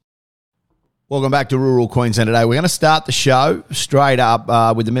Welcome back to Rural Queensland today. We're going to start the show straight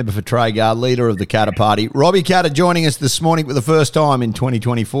up with the member for Traeger, leader of the Katter Party, Robbie Katter, joining us this morning for the first time in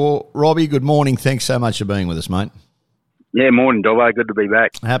 2024. Robbie, good morning. Thanks so much for being with us, mate. Yeah, morning, Dobbo. Good to be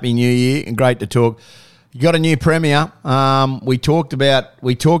back. Happy New Year and great to talk. You got a new premier. We talked about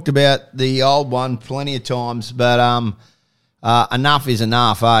the old one plenty of times, but enough is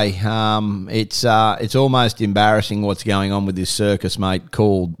enough, eh? It's almost embarrassing what's going on with this circus, mate,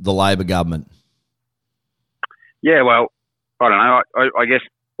 called the Labor government. Yeah, well, I don't know. I guess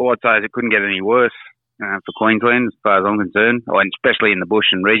all I'd say is it couldn't get any worse for Queensland as far as I'm concerned, and especially in the bush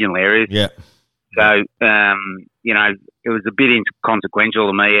and regional areas. Yeah. So, it was a bit inconsequential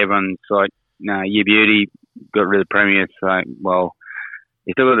to me. Everyone's like, no, you beauty, got rid of the premier. So, well,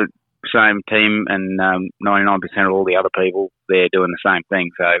 you still got the same team and 99% of all the other people there doing the same thing.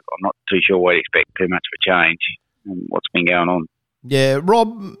 So I'm not too sure what to expect too much of a change and what's been going on. Yeah,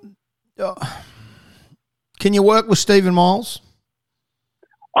 Rob, can you work with Stephen Miles?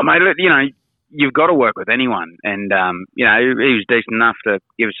 I mean, you've got to work with anyone. And, he was decent enough to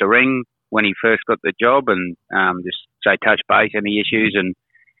give us a ring when he first got the job and just say touch base, any issues.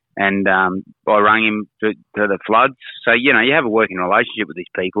 And I rang him to the floods. So, you have a working relationship with these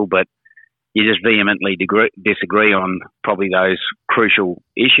people, but you just vehemently disagree on probably those crucial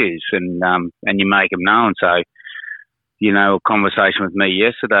issues and you make them known. So, a conversation with me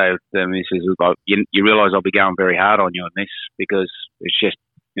yesterday, this is like, you realise I'll be going very hard on you on this because it's just,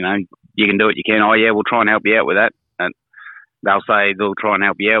 you can do what you can. Oh, yeah, we'll try and help you out with that. And they'll say they'll try and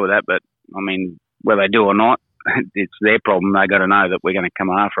help you out with that. But, I mean, whether they do or not, it's their problem. They got to know that we're going to come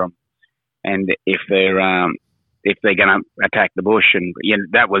after them. And if they're going to attack the bush, and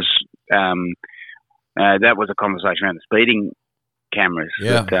that was a conversation around the speeding cameras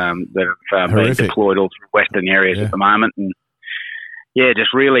that have been deployed all through western areas at the moment, and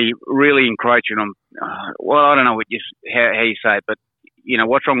just really, really encroaching on. I don't know how you say it, but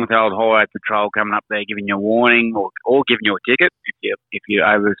what's wrong with the old highway patrol coming up there, giving you a warning or giving you a ticket if you're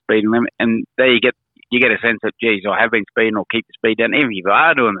over the speed limit, and there you get a sense that, geez, I have been speeding, or keep the speed down. Even if you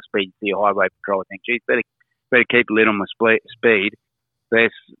are doing the speed to your highway patrol, I think, geez, better keep a lid on my speed. They're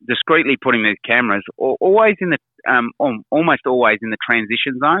discreetly putting these cameras always in the almost always in the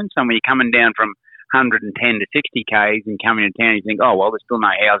transition zone. So when you're coming down from 110 to 60 k's and coming into town, you think, oh well, there's still no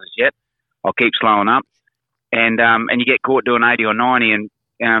houses yet. I'll keep slowing up, and you get caught doing 80 or 90,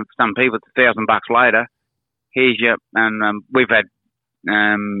 and some people it's $1,000 later. Here's your we've had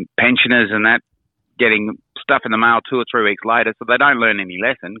pensioners and that getting stuff in the mail 2 or 3 weeks later, so they don't learn any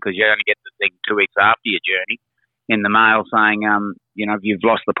lesson because you only get the thing 2 weeks after your journey in the mail saying, you've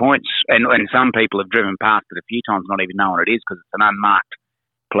lost the points. And some people have driven past it a few times, not even knowing what it is because it's an unmarked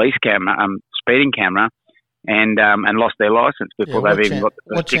police camera, speeding camera, and lost their licence before they've even got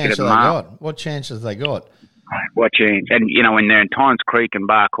the ticket in the mail. What chance have they got? What chance? And, when they're in Tynes Creek and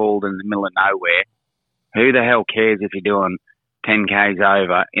Barcaldine in the middle of nowhere, who the hell cares if you're doing 10 k's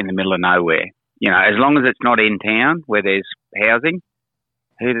over in the middle of nowhere? As long as it's not in town where there's housing,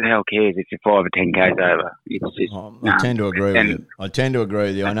 who the hell cares if you're 5 or 10 k's over? It's just, I tend to agree with you. I tend to agree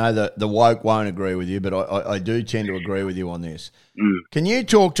with you. I know that the woke won't agree with you, but I do tend to agree with you on this. Can you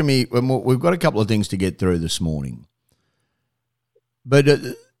talk to me? We've got a couple of things to get through this morning. But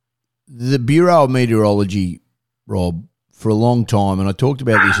the Bureau of Meteorology, Rob, for a long time, and I talked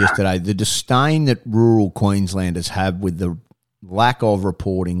about this yesterday, the disdain that rural Queenslanders have with the lack of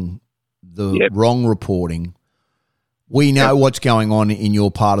reporting, the wrong reporting. We know what's going on in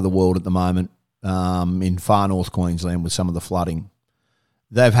your part of the world at the moment, in far north Queensland with some of the flooding.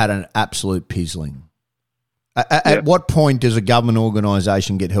 They've had an absolute pizzling. At what point does a government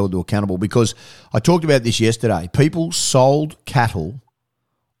organisation get held accountable? Because I talked about this yesterday. People sold cattle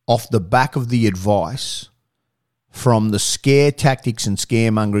off the back of the advice from the scare tactics and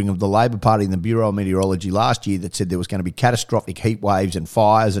scaremongering of the Labor Party and the Bureau of Meteorology last year that said there was going to be catastrophic heat waves and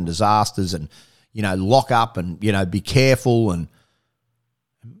fires and disasters and, lock up and, be careful. And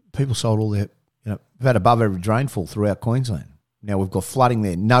people sold all their, we've had above average rainfall throughout Queensland. Now we've got flooding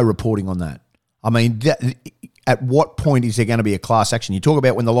there, no reporting on that. I mean, at what point is there going to be a class action? You talk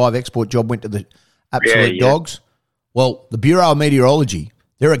about when the live export job went to the absolute dogs. Well, the Bureau of Meteorology,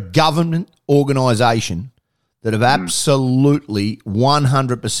 they're a government organisation that have absolutely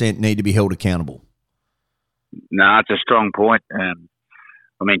 100% need to be held accountable. No, it's a strong point. To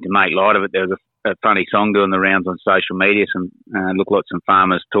make light of it, there was a funny song doing the rounds on social media. Looked like some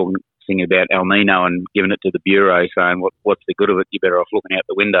farmers singing about El Nino and giving it to the Bureau, saying, what's the good of it? You're better off looking out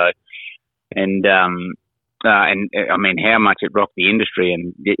the window. And how much it rocked the industry,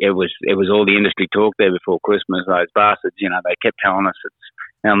 and it was all the industry talk there before Christmas. Those bastards, they kept telling us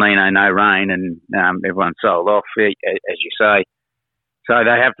El Nino, no rain, and everyone's sold off, as you say. So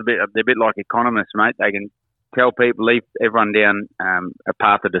they have to be, they're a bit like economists, mate. They can tell people, leave everyone down a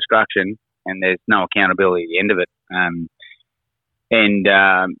path of destruction, and there's no accountability at the end of it.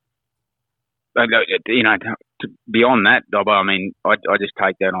 Beyond that, Dobbo, I mean, I just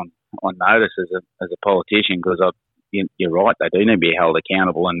take that on notice as a politician, because you're right, they do need to be held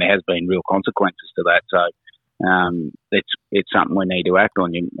accountable, and there has been real consequences to that. So it's something we need to act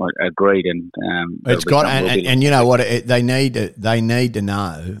on. You agreed, and it's got, and you know what, they need to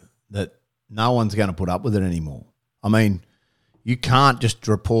know that no one's going to put up with it anymore. I mean, you can't just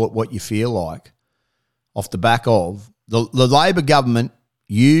report what you feel like off the back of the Labor government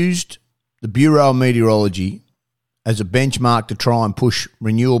used the Bureau of Meteorology as a benchmark to try and push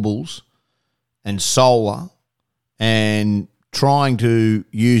renewables and solar, and trying to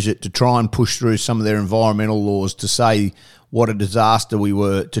use it to try and push through some of their environmental laws to say what a disaster we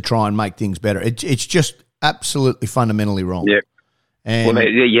were to try and make things better. It's just absolutely fundamentally wrong. Yeah. And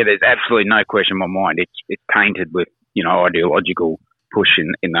there's absolutely no question in my mind. It's tainted with, ideological push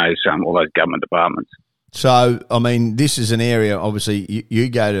in those all those government departments. So, I mean, this is an area. Obviously, you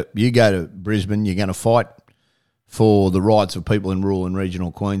go to Brisbane. You're going to fight for the rights of people in rural and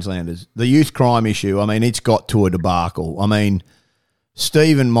regional Queenslanders. The youth crime issue, I mean, it's got to a debacle. I mean,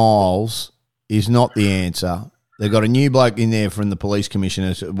 Stephen Miles is not the answer. They've got a new bloke in there from the police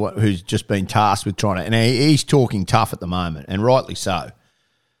commissioner who's just been tasked with trying to, and he's talking tough at the moment, and rightly so.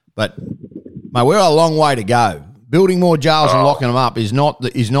 But, mate, we're a long way to go. Building more jails and locking them up is not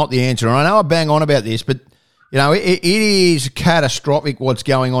the answer. And I know I bang on about this, but it is catastrophic what's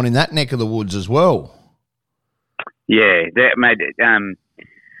going on in that neck of the woods as well. Yeah, that made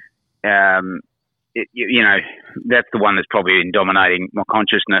that's the one that's probably been dominating my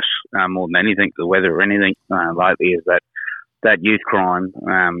consciousness more than anything, the weather or anything lately, is that youth crime,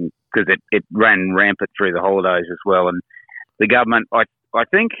 because it ran rampant through the holidays as well. And the government, I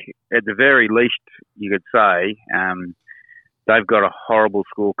think, at the very least, you could say, they've got a horrible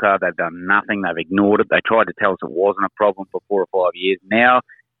scorecard. They've done nothing. They've ignored it. They tried to tell us it wasn't a problem for 4 or 5 years. Now,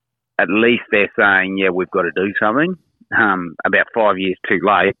 at least they're saying, yeah, we've got to do something. About 5 years too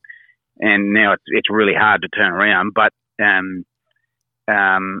late, and now it's really hard to turn around. But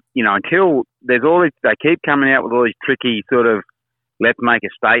until there's all these, they keep coming out with all these tricky sort of, let's make a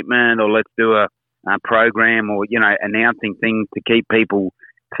statement or let's do a program or announcing things to keep people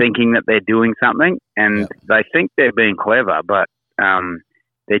thinking that they're doing something, and they think they're being clever, but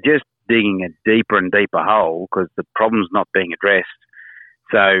they're just digging a deeper and deeper hole because the problem's not being addressed.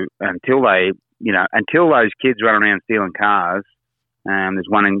 So until those kids run around stealing cars, there's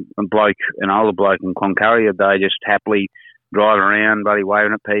an older bloke in Cloncurry, they just happily drive around, bloody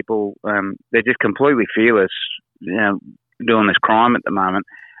waving at people. They're just completely fearless, doing this crime at the moment.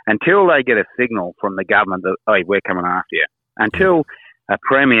 Until they get a signal from the government that, hey, we're coming after you. Until a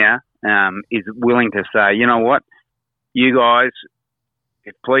premier is willing to say, you know what, you guys,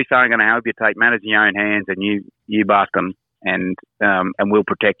 if police aren't going to help you, take matters in your own hands and you bust them, and we'll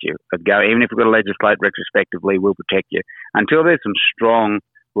protect you. Even if we've got to legislate retrospectively, we'll protect you. Until there's some strong,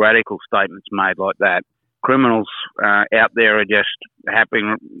 radical statements made like that, criminals out there are just happy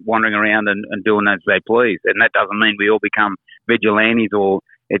wandering around and doing as they please. And that doesn't mean we all become vigilantes or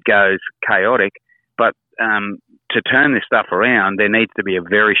it goes chaotic. But to turn this stuff around, there needs to be a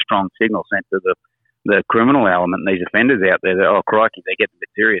very strong signal sent to the criminal element and these offenders out there that, oh, crikey, they're getting a bit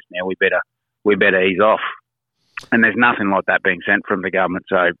serious now. We better ease off. And there's nothing like that being sent from the government.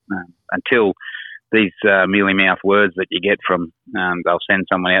 So until these mealy-mouthed words that you get from, they'll send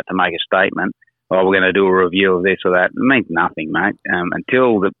someone out to make a statement, oh, we're going to do a review of this or that, it means nothing, mate.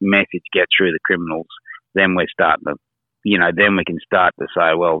 Until the message gets through the criminals, then we're starting to, then we can start to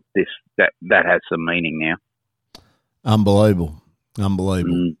say, well, that has some meaning now. Unbelievable.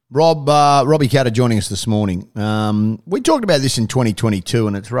 Robbie Katter joining us this morning. We talked about this in 2022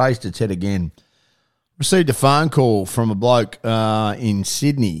 and it's raised its head again. Received a phone call from a bloke in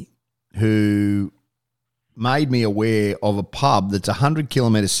Sydney who made me aware of a pub that's 100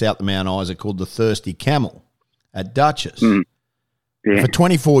 kilometres south of Mount Isa called the Thirsty Camel at Duchess. Yeah. For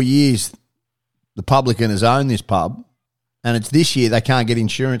 24 years, the publican has owned this pub, and it's this year they can't get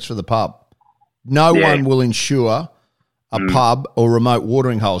insurance for the pub. No one will insure a pub or remote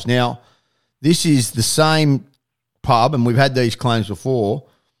watering holes. Now, this is the same pub, and we've had these claims before.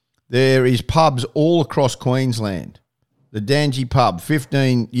 There is pubs all across Queensland. The Dangy pub,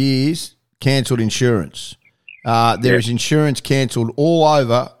 15 years, cancelled insurance. There is insurance cancelled all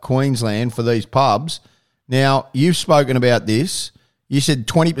over Queensland for these pubs. Now, you've spoken about this. You said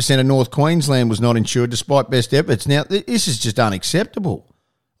 20% of North Queensland was not insured despite best efforts. Now, this is just unacceptable.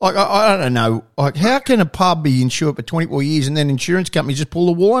 Like, I don't know. Like, how can a pub be insured for 24 years and then insurance companies just pull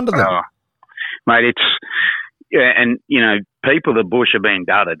the wool under them? Mate, and, people at Bush are being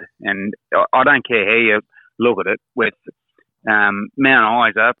dudded. And I don't care how you look at it. With Mount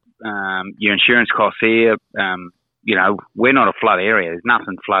Isa, your insurance costs here, we're not a flood area. There's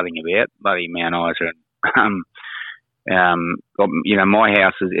nothing flooding about, bloody Mount Isa. My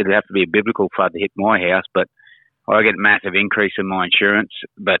house, it'd have to be a biblical flood to hit my house, but I get a massive increase in my insurance,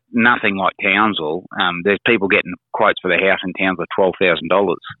 but nothing like Townsville. There's people getting quotes for their house in Townsville of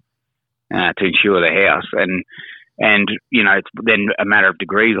 $12,000 to insure the house. And it's then a matter of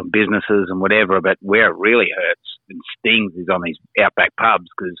degrees on businesses and whatever, but where it really hurts and stings is on these outback pubs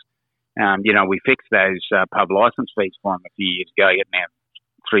because, we fixed those pub licence fees for them a few years ago, getting out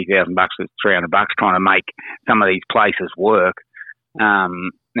 $3,000 to $300 trying to make some of these places work.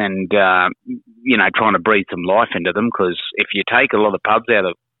 Trying to breathe some life into them because if you take a lot of pubs out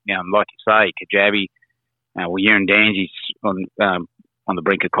of, like you say, Kajabi, Dangy's on the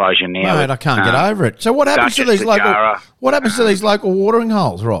brink of closure now. Mate, I can't get over it. So what happens to these local watering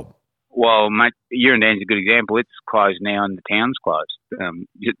holes, Rob? Well, mate, Dangy's a good example. It's closed now and the town's closed.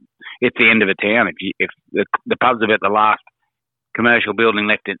 It's the end of a town. If the pub's about the last commercial building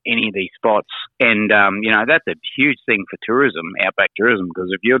left in any of these spots. And, that's a huge thing for tourism, outback tourism, because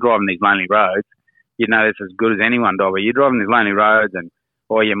if you're driving these lonely roads, it's as good as anyone, Dobby. You're driving these lonely roads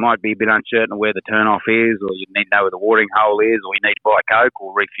or you might be a bit uncertain of where the turn-off is, or you need to know where the watering hole is, or you need to buy Coke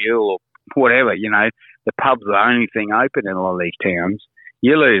or refuel or whatever, The pub's the only thing open in a lot of these towns.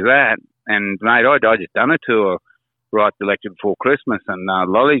 You lose that. And, mate, I just done a tour right directly before Christmas, and a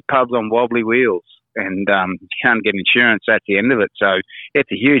lot of these pubs on wobbly wheels. And you can't get insurance, that's the end of it. So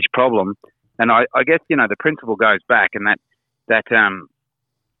it's a huge problem. And I guess, the principle goes back, and that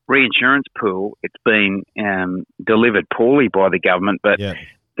reinsurance pool, it's been delivered poorly by the government. But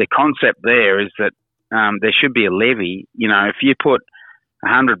the concept there is that there should be a levy. If you put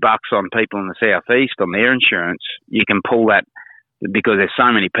 $100 on people in the southeast on their insurance, you can pull that because there's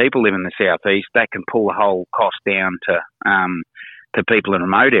so many people live in the southeast, that can pull the whole cost down to people in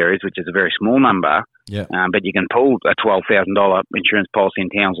remote areas, which is a very small number. Yeah. But you can pull a $12,000 insurance policy in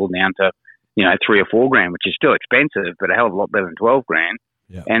Townsville down to, $3 or $4 grand, which is still expensive, but a hell of a lot better than $12 grand.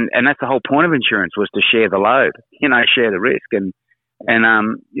 Yeah. And that's the whole point of insurance, was to share the load, share the risk. And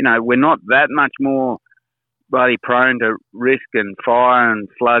we're not that much more bloody prone to risk and fire and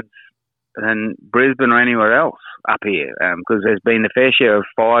floods than Brisbane or anywhere else up here, because there's been a fair share of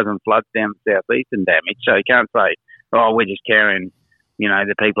fires and floods down the southeast and damage. So you can't say, we're just carrying,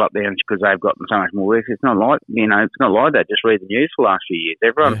 the people up there because they've got so much more risk. It's not like, it's not like that. Just read the news for the last few years.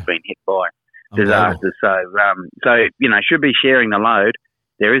 Everyone's been hit by disasters. So, should be sharing the load.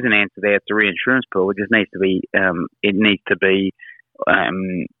 There is an answer there. It's a reinsurance pool. It just needs to be,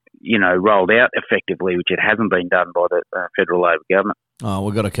 rolled out effectively, which it hasn't been done by the federal Labor government. Oh,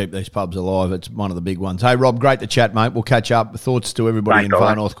 we've got to keep these pubs alive. It's one of the big ones. Hey, Rob, great to chat, mate. We'll catch up. Thoughts to everybody in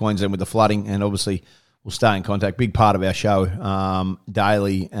far north Queensland with the flooding, and obviously we'll stay in contact. Big part of our show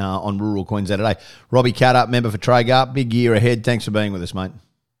daily on Rural Queensland today. Robbie Katter, member for Traeger. Big year ahead. Thanks for being with us, mate.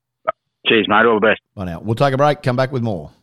 Cheers, mate. All the best. Bye now. We'll take a break. Come back with more.